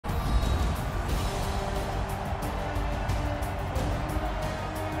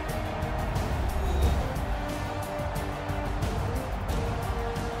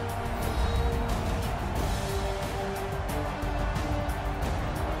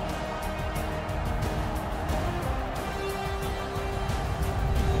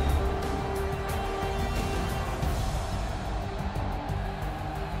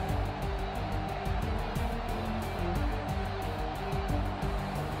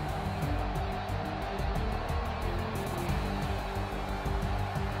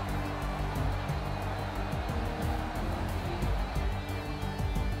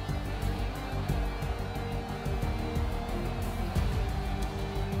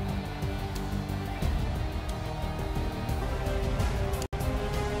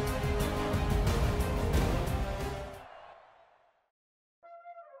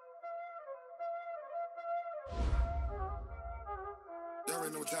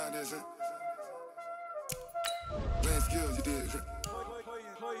what time it is, huh? Playing skills, you did.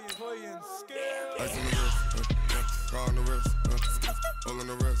 Playing skills. Ice on the wrist, car on the wrist, all on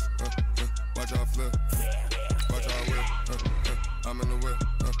the wrist, watch out flip, watch out whip, I'm in the whip,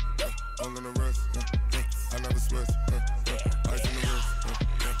 all on the wrist, I never switch, ice on the wrist,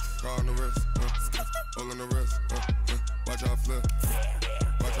 car on the wrist, all on the wrist, watch out flip,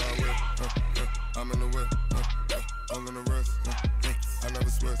 watch out whip, I'm in the whip, all on the wrist, I never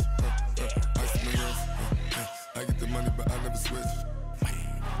switch, ice on the wrist, I get the money but I never switch.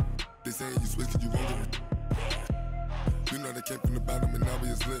 They saying you switch cause you won't get it. You know they came from the bottom and now we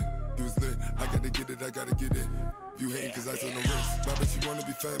is lit. You was lit, I gotta get it, I gotta get it. You hating cause ice on the wrist. Why bet you wanna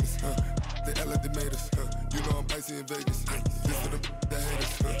be famous, They act like they made us, You know I'm icy in Vegas, This for the that hate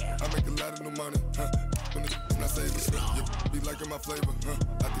us, I make a lot of new money, When the not savers, You be liking my flavor,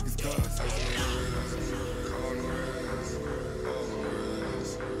 I think it's cause ice on the wrist, car on the wrist, all on the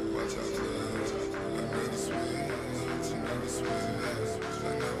wrist. Watch out, cuz I never switch, I never switch.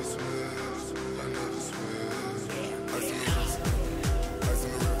 I never switch, I never switch. Ice on the wrist, ice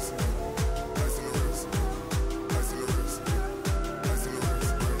on the wrist, ice on the wrist, ice on the wrist, ice on the wrist,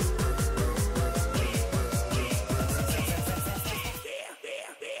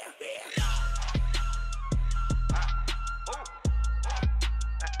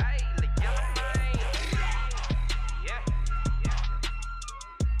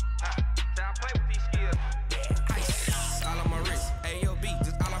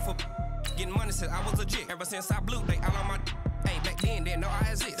 I was legit. Ever since I blew, they all on my hey, back then, didn't know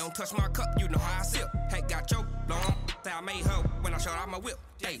I exist. Don't touch my cup, you know how I sip. Hey, got choked, long. Say I made her when I showed out my whip.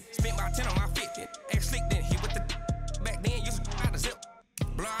 Hey, spent about 10 on my 50. Ex slick, then hit with the back then, used to out the zip.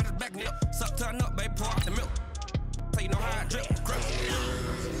 Blow out his back nip. Suck, turn up, baby, pour out the milk. So you know how I drip. Crap.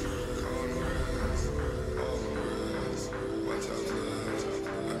 Watch out, cuz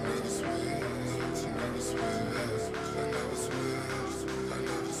I never switch, I never switch, I never switch, I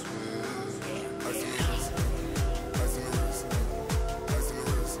never switch. Ice on the wrist, ice on the wrist, ice on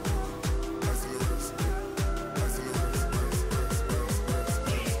the wrist, ice on the wrist, ice on the wrist,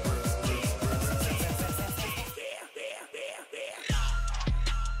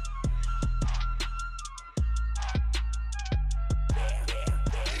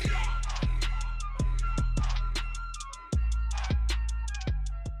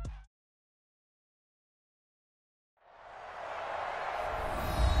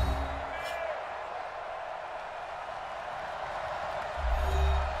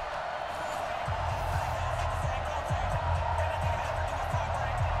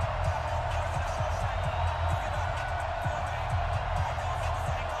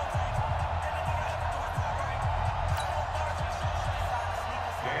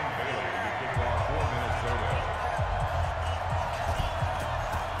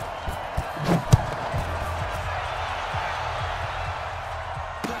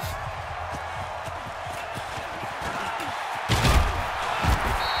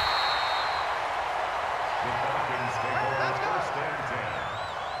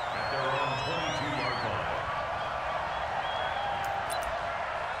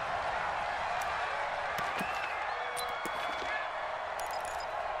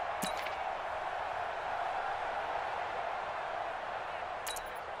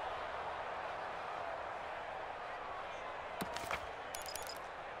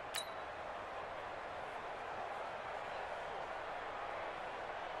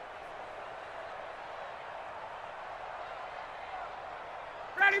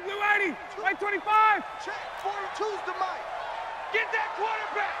 Ready, blue 80, right 25. Check, 42's the mic. Get that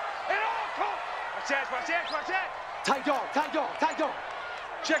quarterback at all costs. Watch that, watch that, watch that. Tight dog, tight dog, tight dog.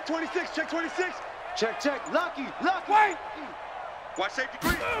 Check 26, check 26. Check, lucky. Wait. Watch safety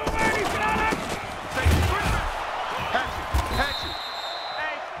green. Blue 80, get on it. Safety green. Hatchet.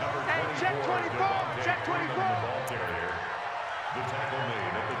 Hey, check 24, check 24. The tackle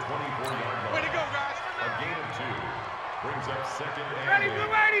made at the 24-yard line. Way to go, guys. A gain of 2 brings up second and Ready, blue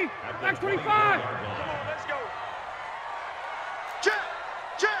 80, back 25. Come on, Let's go. Check.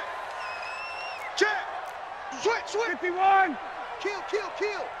 Switch. 51. Kill.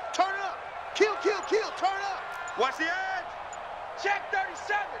 Turn it up. Kill. Turn it up. Watch the edge. Check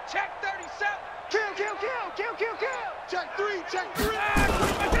 37, check 37. Kill. Check 3.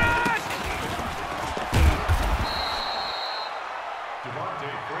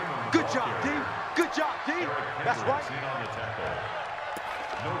 Good job, D. That's right. In on the tackle.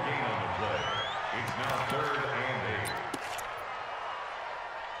 No gain on the play. It's now 3rd and 8.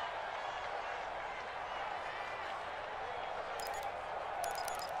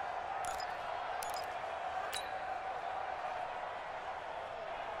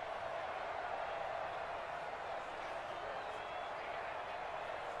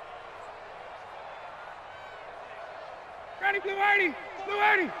 blue 80. Blue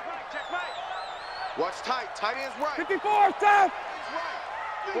 80. Check right. Watch tight. Tight end's right. 54, South.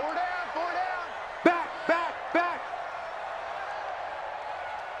 Right. 4 down. 4 down. Back, back, back.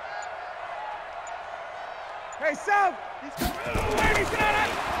 Hey, South. Blue 80, sit down.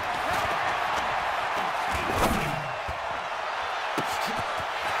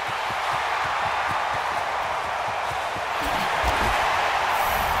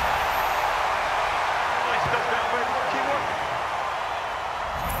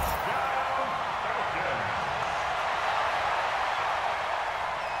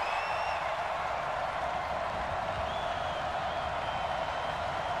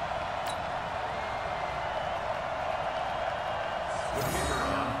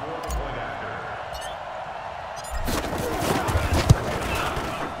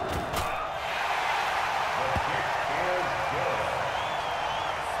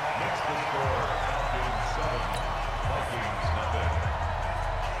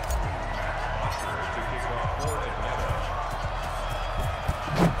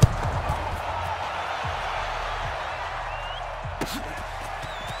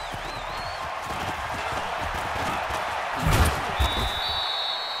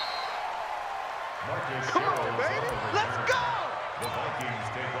 Come on, baby. Let's go. The Vikings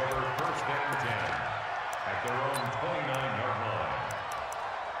take over 1st and 10 at their own 29-yard line.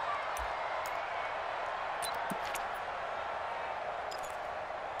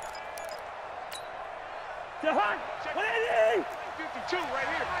 To Hunt. 180. 52 right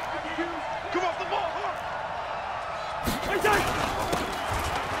here. 52. Come off the ball. Come on. Right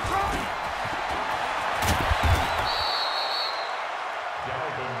side.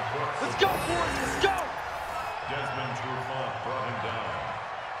 Dalvin Brooks. Let's go, boys. Let's go. Desmond Trufant brought him down.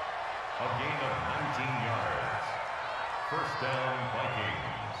 A gain of 19 yards. 1st down,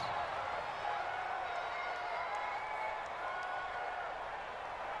 Vikings.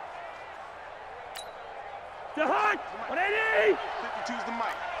 To Hunt. 180. 52's the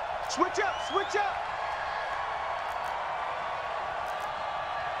mic. Switch up. Switch up.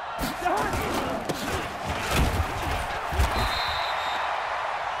 To Hunt.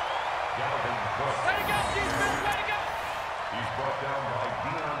 Dalvin Brooks. Way to go, defense. Way to go. He's brought down by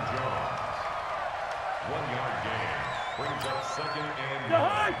Deion Jones. 1-yard gain. Brings up 2nd and To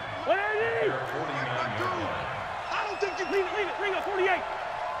Hunt. 9. 180. Their 49-yard line. I don't think you Leave it. Ring up. 48.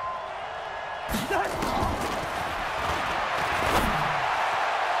 To Hunt.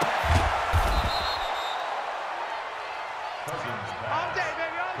 Cousins pass. All day,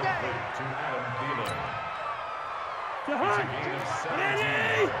 baby. All day. Complete to Adam Thielen. To It's a Hunt. gain of 17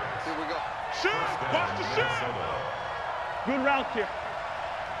 180. yards. Here we go. First down, Watch the shoot. Minnesota. Good route here.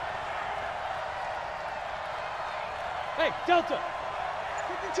 Hey, Delta.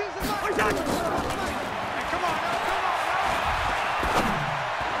 52's the mic. Right side. Hey, come on now. Come on now.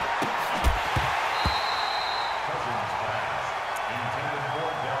 Cousins pass. Intended for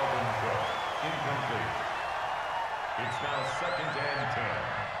Dalvin Cook. Incomplete. It's now 2nd and 10.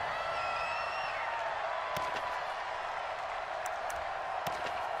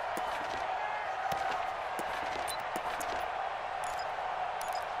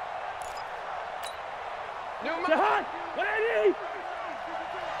 To Hunt. 180.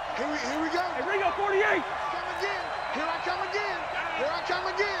 Here we go. Hey, Ringo. 48. Come again. Here I come again. Here I come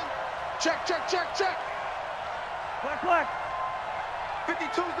again. Check, check, check, check. Black, black.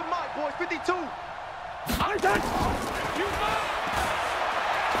 52's the mic, boys. 52. Right side. You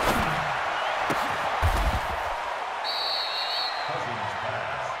move. Cousins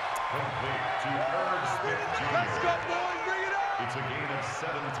pass. Complete to Irv Smith Jr. Let's go, boys. Bring it up. It's a gain of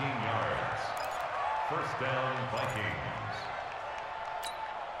 17 yards. 1st down, Vikings.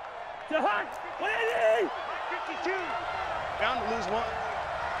 To Hunt. 180. 52. Bound to lose one.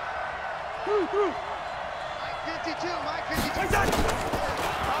 Through. Mike 52. Mike 52. Right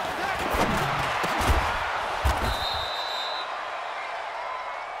side.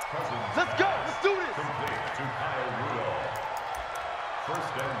 Cousins Let's go. pass. Let's do this. Complete to Kyle Rudolph.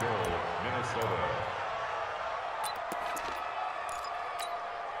 1st and goal, Minnesota.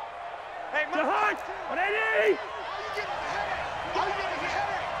 Hey, To Hunt. 180. How you getting a headache? How you getting a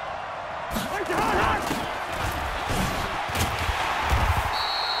headache? Right to Hunt.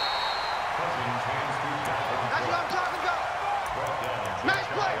 Cousins hands to Dalvin That's what I'm Cook. talking about. Brought down just Nice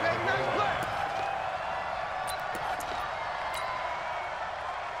shy play, of baby. the Nice goal play. line.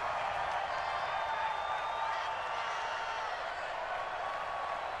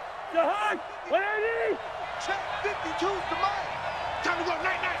 To Hunt. 180. Check 52's the mic. Time to go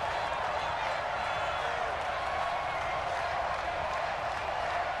night night.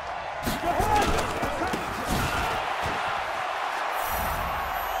 To Hunt.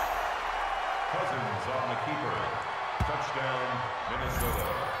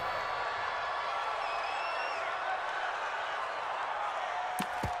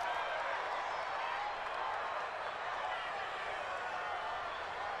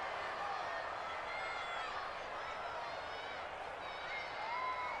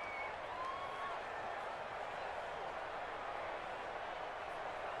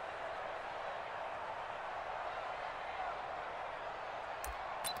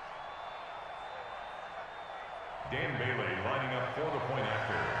 Dan Bailey lining up for the point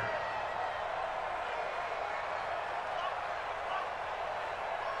after.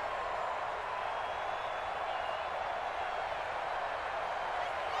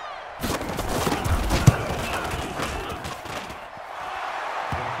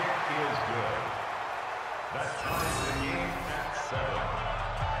 The kick is good. That ties the game at 7.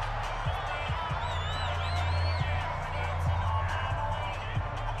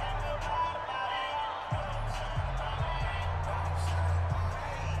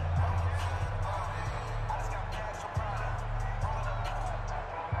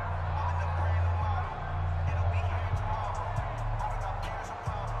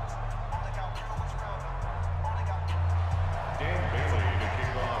 Dan Bailey to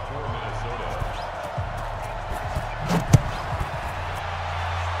kick off for Minnesota.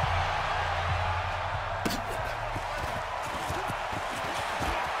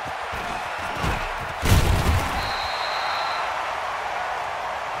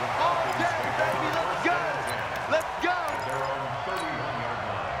 Let's go. Their own 31-yard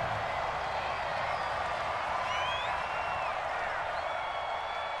line.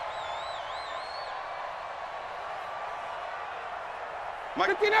 Mike.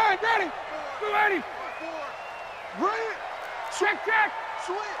 59, ready. 280. Bring it. Check.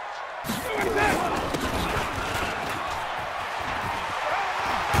 Switch. 286.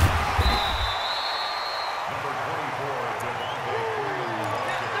 Number 24, Devontae Freeman.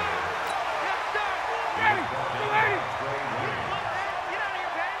 Ready. 280.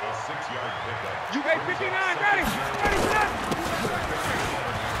 A 6-yard pickup. You made 59, ready. 27.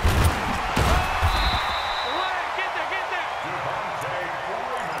 Get there. Devontae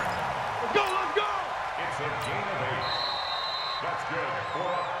Freeman. Let's go. It's a gain of 8. That's good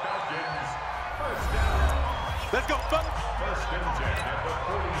for the Falcons. First down. Let's go, fellas. First and 10 at the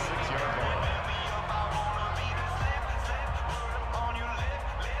 46-yard line.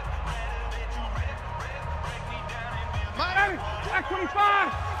 Ready. Black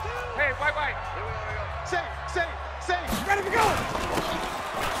 25. Hey, white. Say. Ready to go.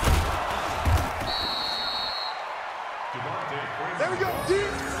 Devontae Freeman. There we go,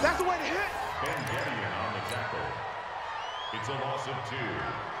 dude. That's the way to hit. Ben Gedeon on the tackle. It's a loss of 2.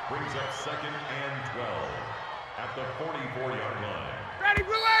 Brings up 2nd and 12 at the 44-yard line. Ready,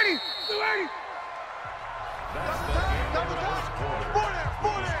 blue 80. That's the end of the first quarter. Four there.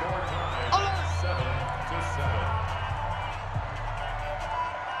 With the score tied at 7-7.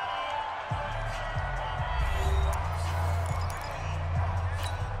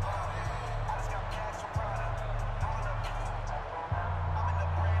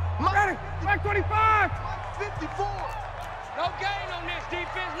 Ready. Black 25. 54. No gain on this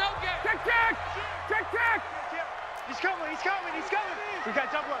defense. No gain. Check. He's coming. We got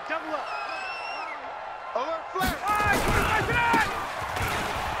double up. Alert flash. All right, 25 to that.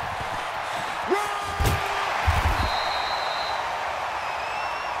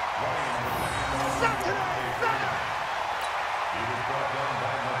 Stop tonight. Stop. He was brought down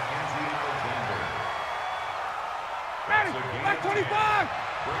by Mackenzie Alexander. Ready. Black 25.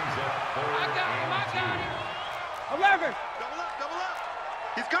 Brings up 3rd I got and him. 2. 11. Double up.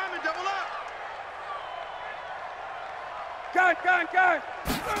 He's coming. Double up. Gun.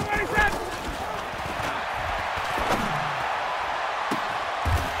 Ready, set.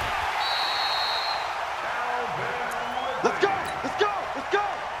 Let's go.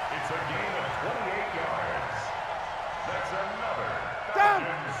 It's a gain of 28 yards. That's another. Down.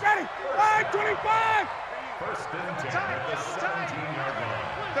 Falcons Ready. Line 25. First and 10 at the 17-yard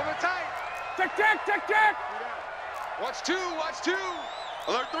line. Double tight. Check. Watch two.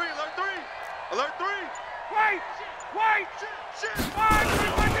 Alert three. White. Shit. 5,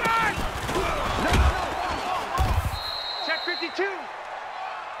 25 to that. Check 52.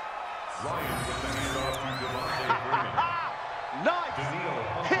 Ryan with the handoff to Devontae Freeman. Nice. Daniil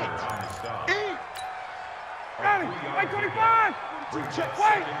Hunter on the stop. Eat. Ready. White 25. Brings Check. up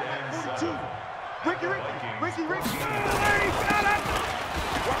White. 2nd and 42. 7. Ricky. Vikings Ricky. Ready, set up.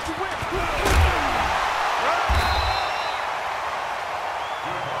 Watch the whip.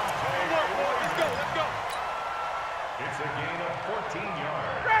 Let's go. It's a gain of 14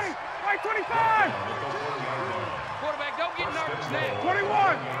 yards. Ready. White 25. Down at the 1-yard line. Quarterback, don't get First nervous and now. goal. 21.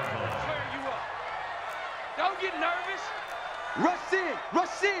 1-yard line. Clear you up. Don't get nervous. Rush in.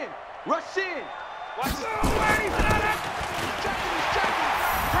 Watch this. Ready, set up. Checking.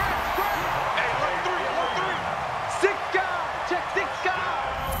 Hey, alert three. 6 guys. Check 6 guys.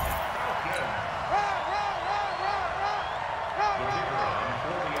 Falcons. Run. The kicker on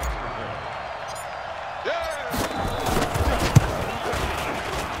for the extra point. Yeah.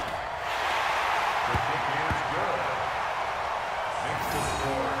 The kick is good.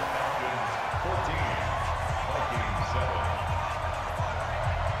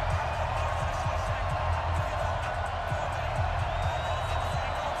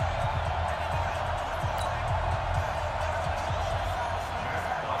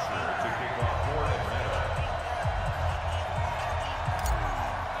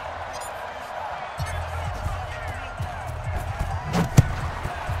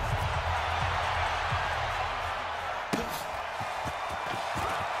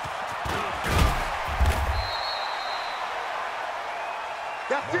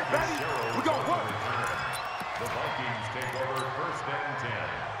 That's it, baby. We're going to work. The Vikings take over 1st and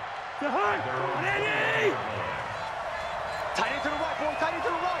 10. Tight end to the right, boy. Tight end to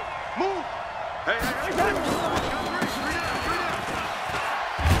the right. Move. Hey.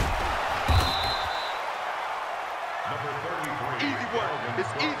 Number 33. Easy work.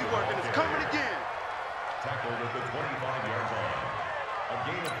 It's easy work, and it's coming again. Tackled at the 25-yard line. A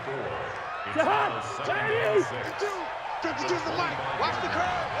gain of 4. It's Jahan, now 2nd and 6. 52 the mic. Watch the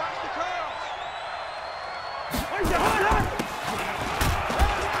curl. Watch the curl. Where's Jahan?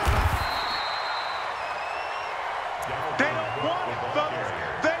 They don't want it, fellas.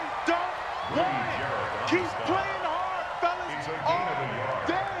 They don't want it. Keep playing hard, fellas. All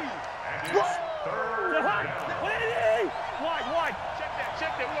day. Jahan, wide. Check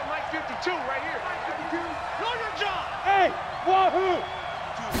that. We're Mike 52 right here. Mike 52. Know your job. Hey, wahoo!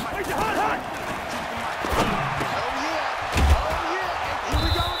 Where's Jahan? Oh, yeah. Here we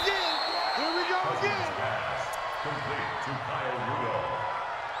go again. Complete to Kyle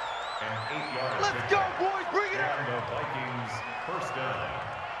Rudolph. An 8-yard Let's go, boys. Bring it and on. the Vikings 1st down.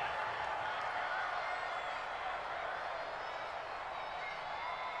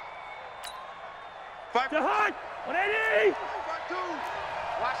 Jahan, 180!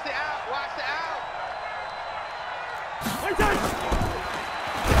 Watch the out. Where's that?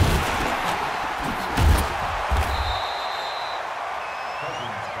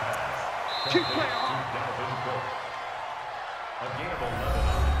 Cousins pass. Keep playing To hard. Dalvin Cook. A gain of 11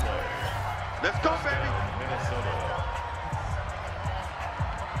 on the play. Let's go, baby. Down Minnesota.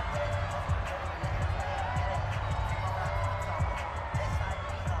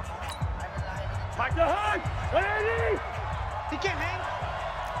 Jahan, 180! He can't hang.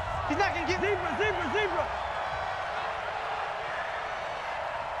 He's not going to get Zebra!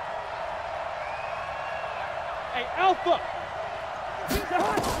 Hey, Alpha!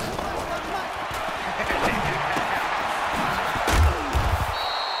 Jahan!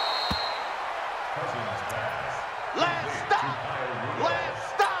 Cousins pass. Last stop. Last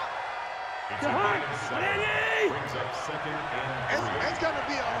stop. It's Jahan, a gain of 7. 180! Brings up 2nd and 3. It's going to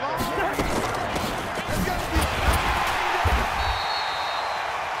be a long day. It's going to be a long day.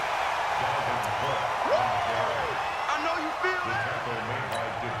 Dalvin Cook on the carry. I know you feel The it. tackle made by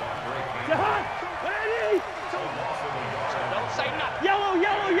Devontae Campbell. Jahan, 180! A loss of a yard. Don't say nothing. Yellow!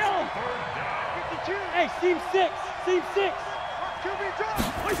 3rd down. 52. Hey, seam 6! QB drop.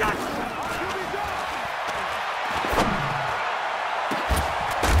 Where's that? QB drop.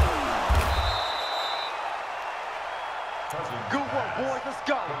 Cousins Good work, pass. boys. Let's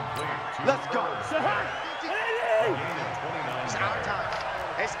go. Complete to Let's go. Burns. Jahan, 180! Gain of 29 It's our yards. time.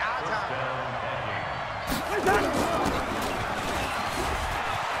 It's our 1st time. down Vikings. Where's that?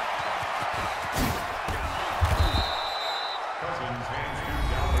 Cousins hands to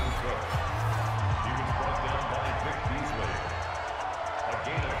Dalvin Cook. He was brought down by Vic Beasley. A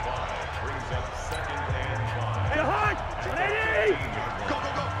gain of 5 brings up 2nd and 5. Jahan, 180! Go.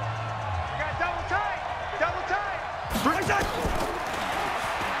 You got double tight. Where's that?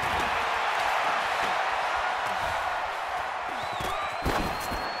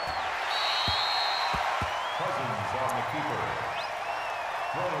 Cousins on the keeper.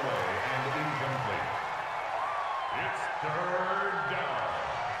 Thrown away and incomplete. It's 3rd down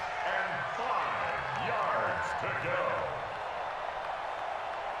and 5 yards to go.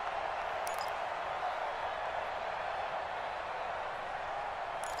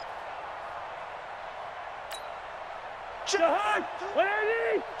 Jahan,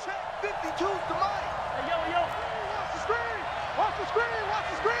 180! Check 52's the mic. Hey, yo! Watch the screen. Watch the screen. Watch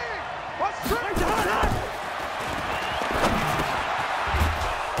the screen. Watch the screen. Where's Jahan?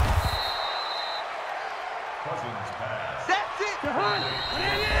 Cousins pass. That's it. Jahan,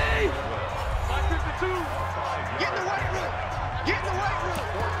 180! 52. Get in the weight room. Get in the weight room.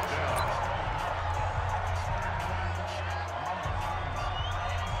 4th down.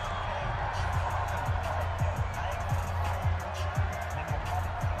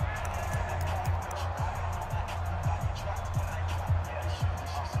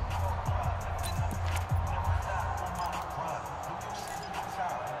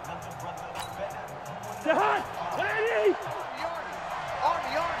 Jahan, 180!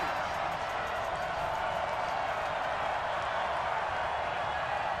 Arnie.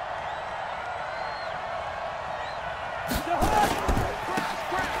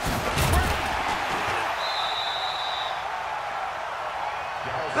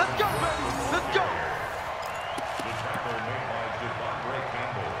 Let's go, baby. Let's go. The tackle made by Devontae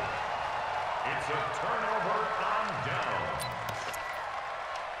Campbell. It's a turnover on down.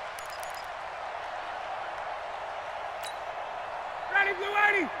 blue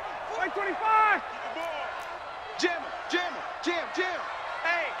 80. Like 25. Jam him, jam him, jam, jam.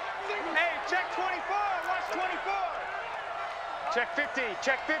 Hey, check 24. Watch 24. Check 50,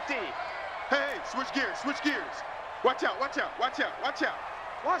 check 50. Hey, switch gears, switch gears. Watch out, watch out, watch out, watch out.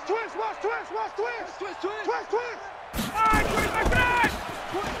 Watch twist, watch twist, watch twist. Twist, twist. Twist, twist. All right, 25 tonight.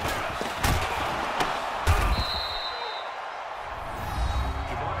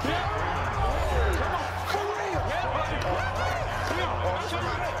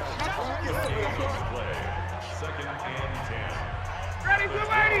 Second and 10. Ready, blue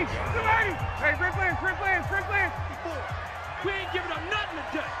 80, blue 80. Hey, sprint plans, sprint plans, sprint plans. We ain't giving up nothing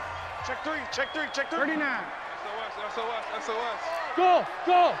today. Check three, check three, check three. 39. SOS, SOS. Go,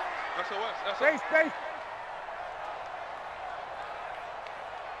 go. SOS, SOS. Space, space.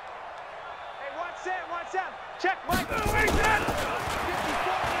 Hey, watch that, watch that. Check, Mike.